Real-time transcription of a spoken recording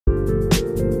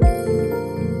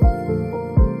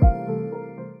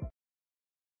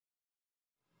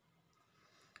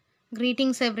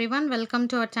Greetings everyone, welcome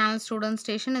to our channel Student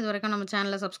Station. இது வரைக்கும் நம்ம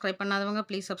சேனலை சப்ஸ்கிரைப் பண்ணாதவங்க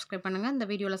ப்ளீஸ் சப்ஸ்கிரைப் பண்ணுங்க. இந்த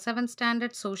வீடியோவில் 7th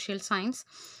standard social science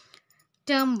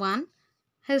term 1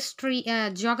 history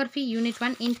geography unit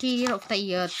 1 interior of the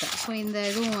earth. So இந்த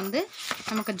இதுவும் வந்து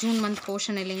நமக்கு ஜூன் மந்த்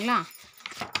போர்ஷன் இல்லைங்களா?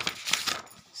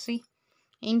 C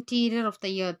interior of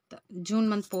the earth June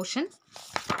month portion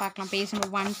பார்க்கலாம். Page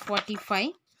number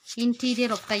 145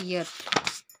 interior of the earth.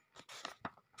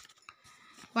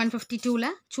 152ல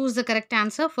choose the correct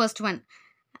answer. First one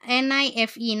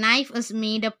NIFE, knife is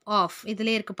made up of.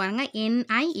 இதிலே இருக்கு பாருங்க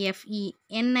NIFE.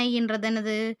 NI என்றது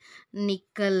என்னது?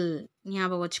 Nickel.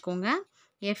 ஞாபகம் வச்சுக்கோங்க.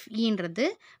 FE என்றது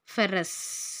ferrous.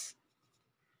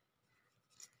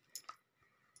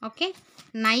 Okay,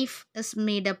 knife is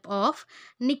made up of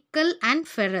nickel and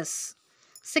ferrous.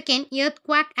 Second,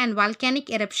 earthquake and volcanic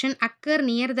eruption occur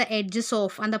near the edges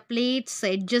of and the plates,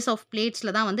 edges of plates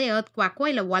la da வந்து earthquake ஓ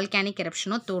இல்ல volcanic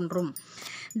eruption ஓ தோன்றும்.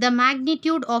 The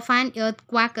magnitude of an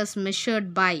earthquake is measured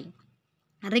by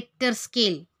Richter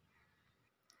scale.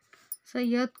 So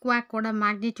earthquake ஓட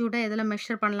magnitude எதுல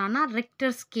measure பண்ணலாம்னா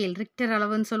Richter scale. Richter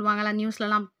அளவுன்னு சொல்லுவாங்கல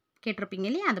நியூஸ்லலாம் கேட்டிருப்பீங்க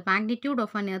இல்லையா? அந்த magnitude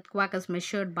of an earthquake is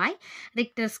measured by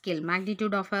Richter scale.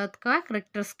 Magnitude of earthquake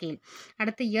Richter scale.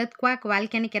 அடுத்து earthquake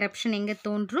volcanic eruption எங்க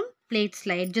தோன்றும்?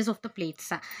 Platesல, edges of the plates.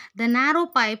 The narrow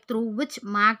pipe through which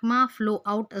magma flow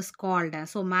out is called.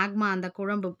 So magma அந்த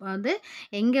குழம்பு வந்து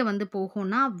எங்க வந்து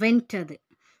போகும்னா vent அது.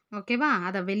 ஓகேவா?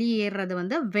 அதை வெளியேறது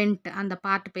வந்து வெண்ட். அந்த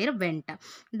பார்ட் பேர் went.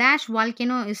 Dash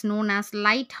volcano is known as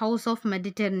light house of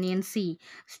Mediterranean C.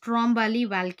 Stromboli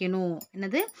volcano.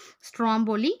 என்னது?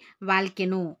 Stromboli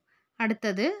volcano.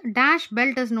 அடுத்தது dash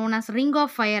belt is known as ring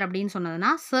of fire அப்படின்னு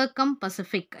சொன்னதுன்னா சர்க்கம்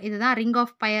பசிபிக். இதுதான் ரிங்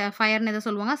ஆஃப் ஃபயர்னு எதை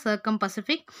சொல்லுவாங்க? சர்க்கம்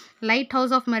Pacific. Light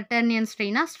house of Mediterranean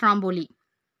ஸ்ட்ரீனா Stromboli.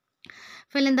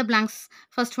 Fill in the blanks.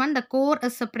 First one, the core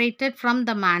is separated from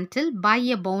the mantle by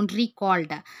a boundary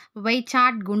called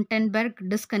Weichardt-Gutenberg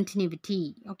discontinuity.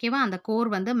 ஓகேவா? அந்த core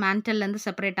வந்து மேண்டல்லேருந்து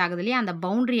separate ஆகுது இல்லையா? அந்த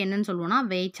பவுண்டரி என்னன்னு சொல்லுவோம்னா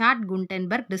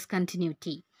Weichardt-Gutenberg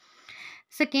discontinuity.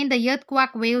 Second, the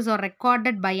earthquake waves are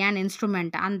recorded by an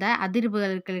instrument. அந்த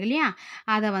அதிர்வுகள் இருக்கு இல்லையா?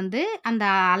 அதை வந்து அந்த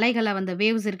அலைகளை வந்து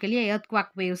வேவ்ஸ் இருக்கு இல்லையா?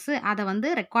 earthquake waves அதை வந்து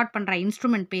ரெக்கார்ட் பண்ணுற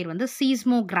இன்ஸ்ட்ருமெண்ட் பேர் வந்து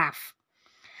seismograph.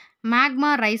 Magma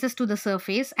rises to the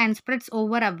surface and spreads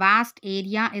over a vast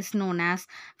area is known as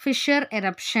fissure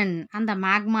eruption. அந்த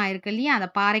magma இருக்கு இல்லையா? அந்த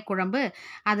பாறை குழம்பு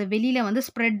அது வெளியில வந்து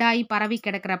ஸ்ப்ரெட் ஆகி பரவி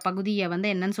கிடக்கிற பகுதியை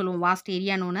வந்து என்னன்னு சொல்லுவோம்? vast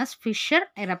area known as fissure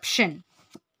eruption.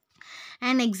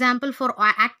 An example for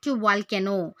active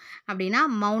volcano அப்படின்னா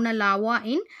Mauna Loa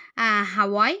in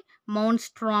Hawaii, Mount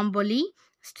Stromboli,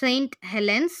 St.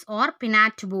 Helens or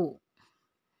Pinatubo.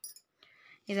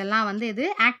 இதெல்லாம் வந்து இது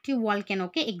ஆக்டிவ்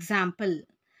வால்கனோக்கு எக்ஸாம்பிள்.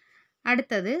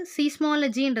 அடுத்தது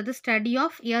சீஸ்மாலஜின்றது study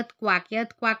of earthquake.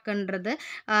 எர்த்குவாக்ன்றது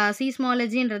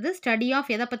சீஸ்மாலஜின்றது study of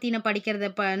எதை பற்றின படிக்கிறது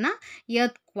அப்படின்னா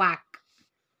எர்த்குவாக்.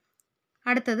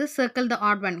 அடுத்தது circle the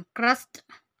odd one. Crust,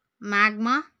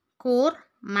 magma, core,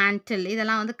 mantle.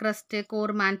 இதெல்லாம் வந்து க்ரஸ்ட்டு,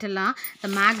 கோர், மேண்டில்லாம். இந்த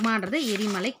மேக்மான்றது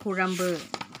எரிமலை குழம்பு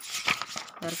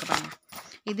இருக்கு பாருங்க.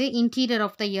 இது interior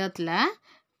of the எர்த்தில்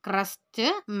crust,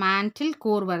 mantle,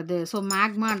 core வருது. ஸோ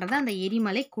மேக்மான்றது அந்த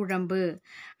எரிமலை குழம்பு.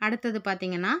 அடுத்தது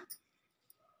பார்த்தீங்கன்னா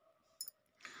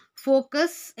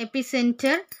focus,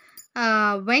 epicenter,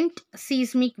 vent,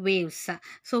 seismic waves.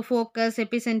 So focus,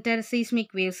 epicentre,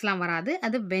 seismic வேவ்ஸ்லாம் வராது.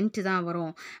 அது வெண்ட் தான்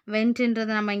வரும்.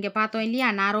 வெண்ட்ன்றது நம்ம இங்கே பார்த்தோம் இல்லையா?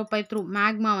 நேரோ பைப் த்ரூ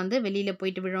மேக்மா வந்து வெளியில்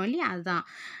போயிட்டு விழும் இல்லையா? அதுதான்.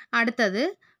 அடுத்தது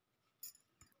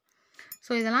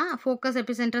ஸோ இதெல்லாம் ஃபோக்கஸ்,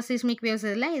 எபிசென்டர், சீஸ்மிக் வேவ்ஸ்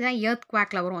இதில் இதான் எர்த்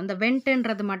குவாக்கில் வரும். அந்த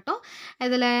வெண்ட்டுன்றது மட்டும்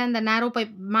இதில் இந்த நேரோ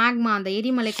பைப் மேக்மா அந்த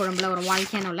எரிமலை குழம்புல வரும்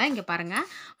வால்கேனோவில். இங்கே பாருங்கள்,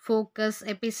 ஃபோக்கஸ்,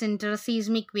 எபிசென்டர்,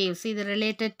 சீஸ்மிக் வேவ்ஸ் இது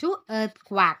ரிலேட்டட் டு எர்த்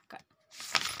குவாக்.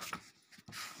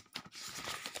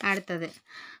 அடுத்தது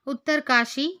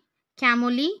உத்தர்காஷி,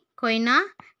 கேமோலி, கொய்னா,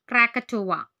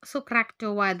 கிராக்கட்டோவா. ஸோ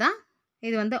கிராக்கட்டோவா தான்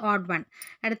இது வந்து ஆட் ஒன்.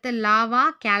 அடுத்து lava,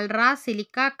 கேல்ரா,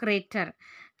 silica, greater,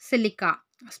 silica.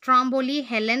 Stromboli,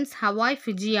 Helen's, Hawaii,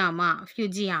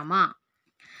 ஃபியூஜியாமா.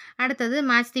 அடுத்தது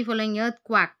match the following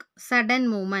earthquake. Sudden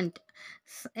moment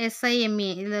SIMA.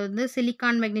 இதில் வந்து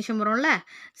சிலிக்கான் மெக்னீஷியம் வரும்ல,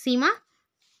 Seema.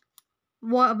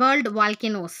 World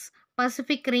volcanoes,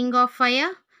 Pacific ring of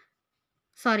fire,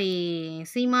 sorry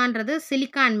சீமான்றது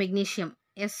silica and magnesium.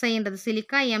 SIன்றது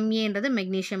silica, MAன்றது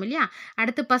magnesium இல்லையா?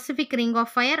 அடுத்து Pacific ring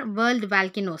of fire, world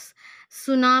volcanoes.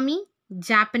 Tsunami,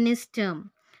 Japanese term.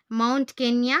 Mount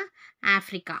Kenya,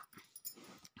 Africa.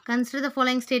 Consider the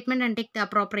following statement and take the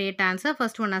appropriate answer.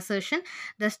 First one, assertion.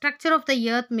 The structure of the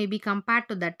earth may be compared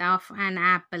to that of an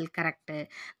apple. Correct.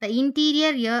 The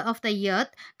interior of the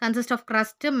earth consists of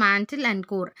crust, mantle and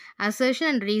core. Assertion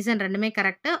and reason ரெண்டுமே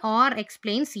correct or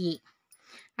explains A.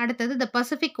 அடுத்தது the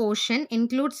Pacific Ocean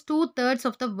includes 2/3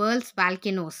 of the world's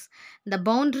volcanoes. The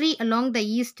boundary along the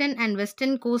eastern and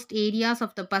western coast areas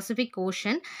of the Pacific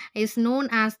Ocean is known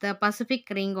as the Pacific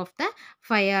Ring of the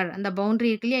Fire. அந்த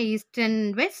boundary இருக்கு இல்லையா eastern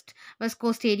west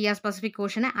coast areas Pacific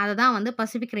Ocean அதை தான் வந்து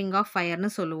Pacific Ring of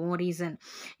Fireன்னு சொல்லுவோம் reason.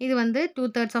 இது வந்து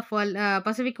 2/3 of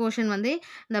Pacific Ocean வந்து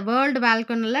இந்த வேர்ல்டு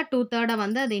வேல்கனில் 2/3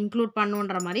 வந்து அது இன்க்ளூட்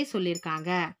பண்ணுன்ற மாதிரி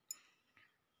சொல்லியிருக்காங்க.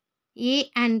 A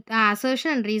and assertion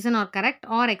and reason are correct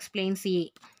or explains A.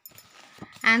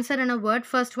 Answer in a word.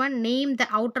 First one, name the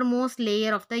outermost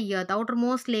layer of the earth.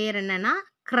 Outermost layer என்னன்னா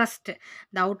crust.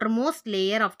 The outermost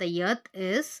layer of the earth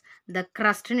is the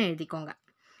crust ன்னு எழுதிக்கோங்க.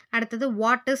 அடுத்தது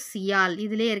what is sial?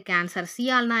 இதிலே இருக்கு answer.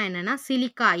 சியால்னா என்னன்னா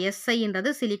silica.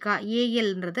 SI-ன்றது silica,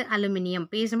 AL-ன்றது aluminium.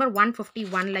 Page number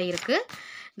 151ல இருக்கு.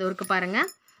 இது இருக்கு பாருங்க.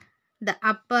 The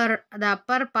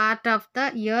upper part of the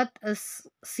earth is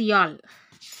sial.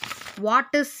 What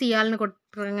is sialனு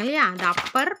கொடுத்துருக்காங்க இல்லையா, the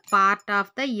upper part of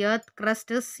the earth crust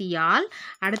is sial.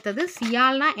 அடுத்தது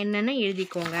சியால்னா என்னன்னு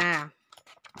எழுதிக்கோங்க.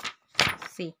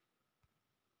 C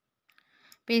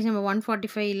page number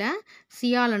 145ல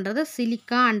சியால்ன்றது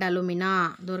silica and alumina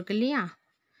இது இருக்கு இல்லையா,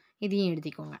 இதையும்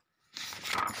எழுதிக்கோங்க.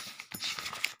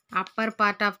 upper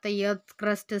part of the earth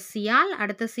crust is sial.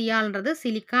 அடுத்து சியால்ன்றது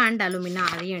சிலிக்கா அண்ட் அலுமினா,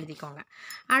 அதையும் எழுதிக்கோங்க.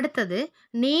 அடுத்தது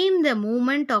name the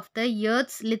movement of the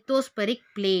earth's lithospheric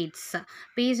plates.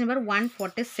 Page number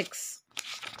 146.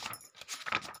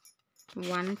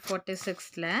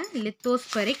 146ல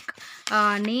lithospheric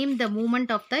name the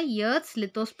movement of the earth's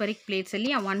lithospheric plates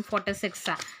இல்லையா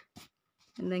 146.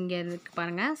 இந்த இங்கே இருக்கு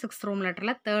பாருங்க 6th room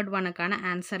letterல 3rd ஒன்னுக்கான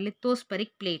answer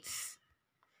lithospheric plates.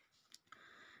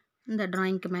 இந்த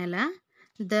drawingக்கு மேலே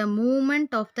the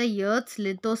movement of the earth's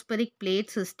lithospheric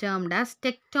plates is termed as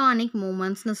tectonic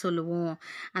movements-னு சொல்லுவோம்.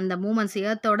 அந்த movements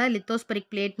earth-ஓட lithospheric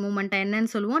plate movement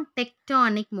என்னன்னு சொல்லுவோம்,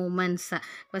 tectonic movements.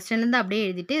 questionலேருந்து அப்படியே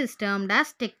எழுதிட்டு is termed as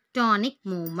tectonic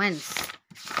movements.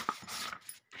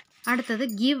 அடுத்தது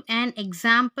give an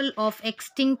example of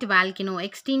extinct volcano.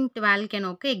 extinct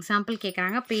volcanoக்கு example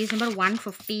கேட்குறாங்க. Page number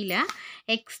 150ல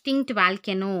extinct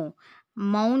volcano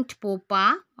Mount Popa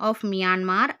of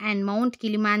Myanmar and Mount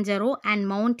Kilimanjaro and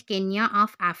Mount Kenya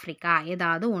of Africa.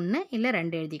 ஏதாவது ஒன்று இல்லை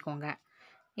ரெண்டு எழுதிக்கோங்க.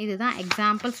 இதுதான்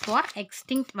examples for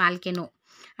extinct volcano.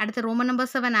 அடுத்து Roman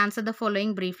number 7 answer the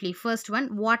following briefly. First one,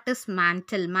 what is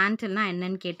mantle? mantle-னா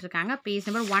என்னன்னு கேட்டிருக்காங்க. Page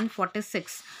number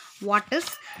 146. what is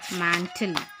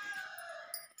mantle?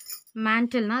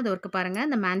 mantle-னா அது இருக்கு பாருங்க.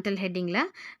 இந்த mantle heading-ல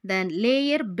the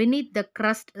layer beneath the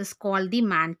crust is called the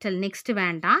mantle. next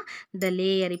வேண்டாம், the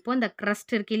layer. இப்போ இந்த crust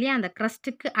இருக்கு இல்லையா, அந்த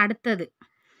crustக்கு அடுத்தது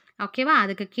ஓகேவா,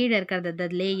 அதுக்கு கீழே இருக்கிறது the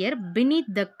layer beneath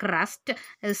the crust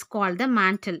is called the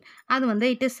mantle. அது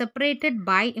வந்து it is separated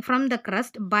from the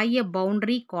crust by a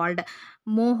boundary called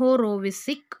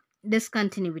Mohorovičić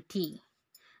discontinuity.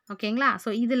 ஓகேங்களா. ஸோ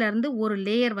இதிலேருந்து ஒரு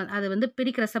லேயர் அது வந்து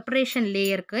பிரிக்கிற செப்பரேஷன்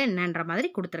லேயருக்கு என்னன்ற மாதிரி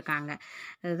கொடுத்துருக்காங்க.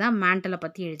 அதுதான் மேண்டலை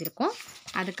பற்றி எழுதியிருக்கோம்.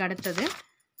 அதுக்கு அடுத்தது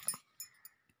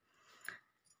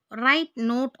right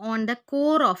note on the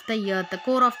core of the earth.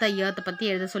 Core of the earth பற்றி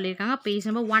எழுத சொல்லியிருக்காங்க. Page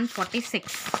number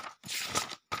 146.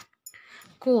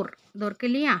 கோர் இது இருக்கு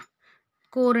இல்லையா,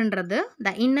 கோர்ன்றது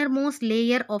த innermost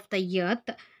layer of the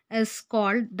earth is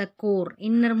called the core.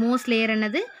 Innermost layer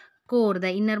என்னது, core. The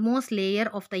innermost layer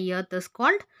of the earth is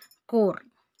called core.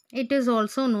 It is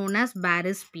also known as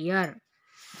barosphere.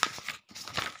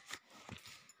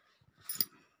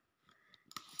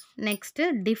 Next,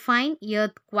 define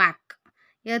earthquake.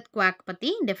 earthquake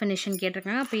பத்தி definition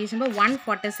கேட்டிருக்காங்க. Page number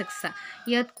 146.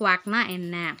 earthquakeனா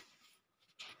என்ன,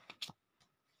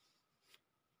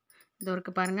 இது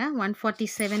இருக்கு பாருங்க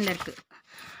 147ல இருக்கு.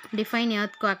 define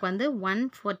earthquake வந்து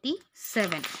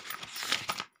 147.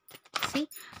 see,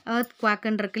 earthquake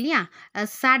இருக்கு இல்லையா, a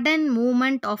sudden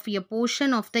movement of a portion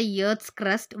of the earth's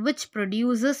crust which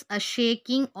produces a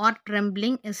shaking or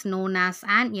trembling is known as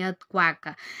an earthquake.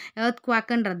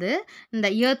 earthquakeன்றது இந்த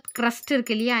earth crust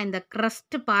இருக்கு இல்லையா, இந்த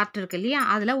crust part இருக்கு இல்லையா,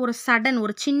 அதில் ஒரு sudden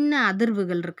ஒரு சின்ன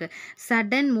அதிர்வுகள் இருக்கு.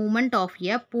 sudden movement of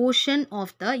a portion of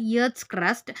the earth's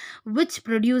crust which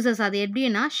produces, அது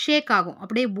எப்படின்னா ஷேக் ஆகும்,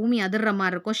 அப்படியே பூமி அதிர்ற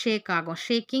மாதிரி இருக்கும், ஷேக் ஆகும்.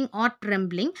 shaking or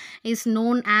trembling is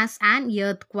known as an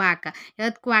earthquake.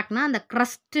 earthquakeனா அந்த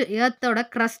crust, earthோட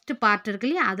crust part இருக்கு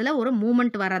இல்லையா, அதில் ஒரு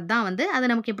மூமெண்ட் வர்றது தான் வந்து அது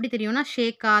நமக்கு எப்படி தெரியும்னா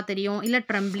ஷேக்காக தெரியும், இல்லை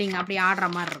ட்ரெம்பிளிங் அப்படி ஆடுற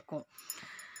மாதிரி இருக்கும்.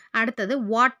 அடுத்தது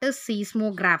வாட் இஸ்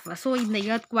சீஸ்மோகிராஃப். ஸோ இந்த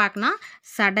earthquakeனா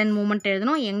சடன் மூமெண்ட்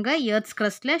எழுதணும், எங்கே earth's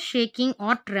crustல ஷேக்கிங்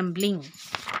ஆர் ட்ரெம்பிளிங்.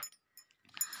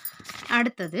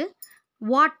 அடுத்தது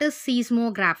வாட் இஸ்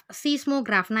சீஸ்மோகிராஃப்.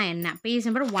 சீஸ்மோகிராஃப்னா என்ன, பேஜ்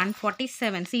நம்பர்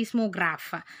 147.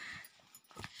 சீஸ்மோகிராஃப்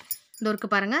இதோ இருக்கு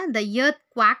பாருங்க. The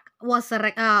earthquake was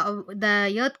the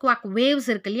earthquake waves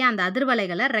இருக்கு இல்லையா, அந்த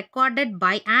அதிர்வலைகளை recorded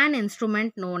by an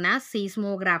instrument known as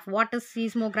seismograph. What is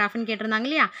seismograph ன்னு கேட்டிருந்தாங்க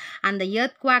இல்லையா, அந்த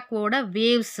earthquake ஓட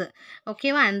waves,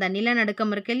 ஓகேவா, அந்த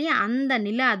நிலநடுக்கம் இருக்கு இல்லையா, அந்த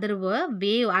நில அதிர்வு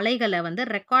வேவ் அலைகளை வந்து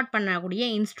ரெக்கார்ட் பண்ணக்கூடிய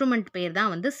இன்ஸ்ட்ருமெண்ட் பேர்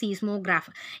தான் வந்து seismograph.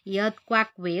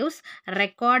 Earthquake waves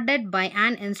recorded by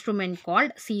an instrument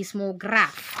called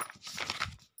seismograph.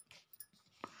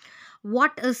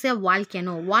 What is a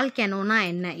volcano? Volcano na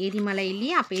enna? எரிமலை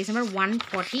இல்லையா? page number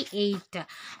 148.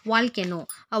 Volcano.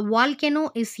 A volcano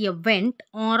is a vent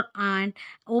or an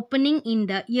opening in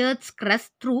the earth's crust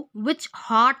through which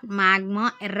hot magma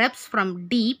erupts from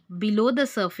deep below the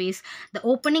surface. The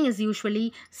opening is usually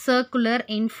circular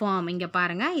in form. இங்க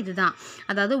பாருங்க, இதுதான்.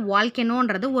 அதாவது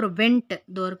volcanoன்றது ஒரு went.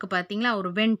 இதோ இருக்கு பார்த்தீங்களா,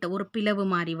 ஒரு went, ஒரு பிளவு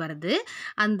மாதிரி வருது.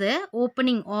 அந்த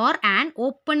opening R and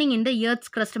opening in the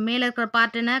earths crust, மேலே இருக்கிற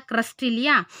பார்ட் என்ன, crust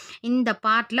இல்லையா, இந்த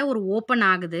பார்ட்டில் ஒரு ஓப்பன்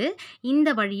ஆகுது. இந்த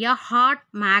வழியாக ஹாட்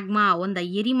மேக்மா, அந்த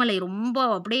எரிமலை ரொம்ப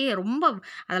அப்படியே ரொம்ப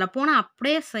அதில் போனால்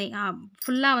அப்படியே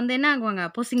ஃபுல்லாக வந்து என்ன ஆகுவாங்க,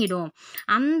 பொசுங்கிடும்.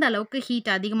 அந்த அளவுக்கு ஹீட்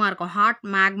அதிகமாக இருக்கும். ஹாட்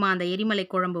மேக்மா, அந்த எரிமலை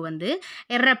குழம்பு வந்து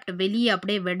எரப்ட், வெளியே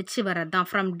அப்படியே வெடிச்சு வர்றது தான்.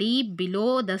 From deep below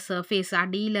the surface,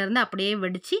 அடியிலேருந்து அப்படியே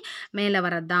வெடிச்சு மேலே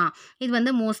வர்றது தான். இது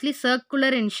வந்து மோஸ்ட்லி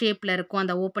சர்க்குலர் இன் ஷேப்பில் இருக்கும்.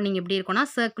 அந்த ஓப்பனிங் எப்படி இருக்கும்னா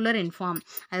சர்க்குலர் இன் ஃபார்ம்.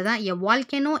 அதுதான் எ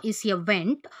volcano is a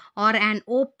went R an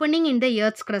opening in the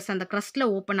earth's crust, அந்த crustல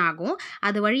ஓப்பன் ஆகும்.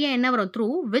 அது வழியா என்ன வரும்,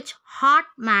 through which hot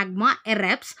magma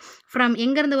erupts from,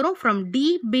 எங்க இருந்து வரும், from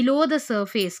deep below the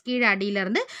surface, கீழே அடியில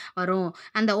இருந்து வரும்.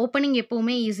 அந்த ஓப்பனிங்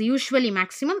எப்பவுமே is usually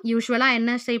maximum, யூஸ்வலா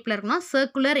என்ன ஷேப்ல இருக்கும்னா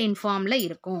circular in formல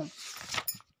இருக்கும்.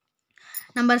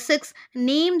 Number 6,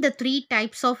 name the 3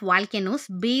 types of volcanoes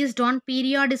based on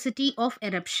periodicity of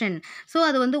eruption. So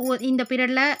அது வந்து இந்த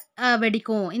பீரியடில்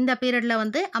வெடிக்கும், இந்த பீரியடில்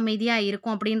வந்து அமைதியாக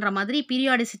இருக்கும் அப்படின்ற மாதிரி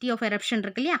periodicity of eruption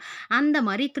இருக்கு இல்லையா, அந்த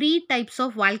மாதிரி 3 types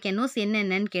of volcanoes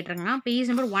என்னென்னு கேட்டிருக்காங்க. பேஜ்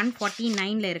நம்பர்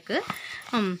 149ல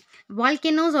இருக்குது.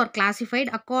 Volcanoes are classified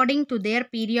according to their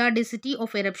periodicity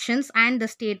of eruptions and the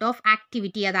state of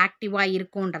activity, அது ஆக்டிவாக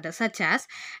இருக்குன்றது, such as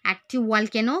active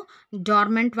volcano,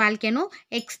 dormant volcano,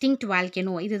 extinct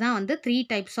volcano. இதுதான் வந்து 3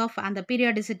 types of அந்த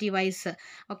periodicity wise.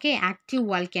 Okay, active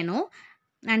volcano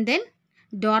and then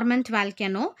dormant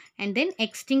volcano and then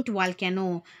extinct volcano.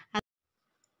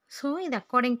 So இது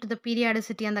according to the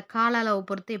periodicity, அந்த கால அளவு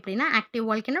பொறுத்து எப்படின்னா active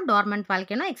volcano, dormant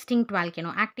volcano, extinct volcano.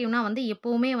 ஆக்டிவ்னா வந்து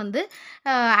எப்போவுமே வந்து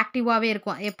ஆக்டிவாகவே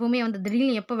இருக்கும், எப்போவுமே வந்து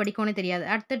திடீர்னு எப்போ வெடிக்கும்னு தெரியாது.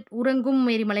 அடுத்து உறங்கும்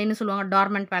எரிமலைன்னு சொல்லுவாங்க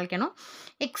டார்மண்ட் வால்கனோ.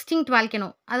 எக்ஸ்டிங்க்ட் வால்கனோ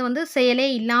அது வந்து செயலே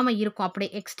இல்லாமல் இருக்கும்,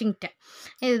 அப்படியே எக்ஸ்டிங்க்ட்.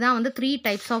 இதுதான் வந்து 3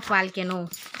 types of volcano.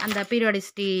 அந்த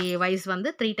பீரியாடிசிட்டி வைஸ்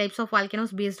வந்து 3 types of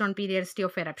volcanoes based on periodicity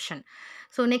of eruption.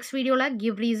 So next வீடியோவில்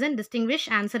give reason, distinguish,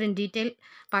 answer in detail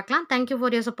பார்க்கலாம். Thank you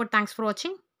for your support. Thanks for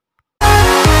வாட்சிங்.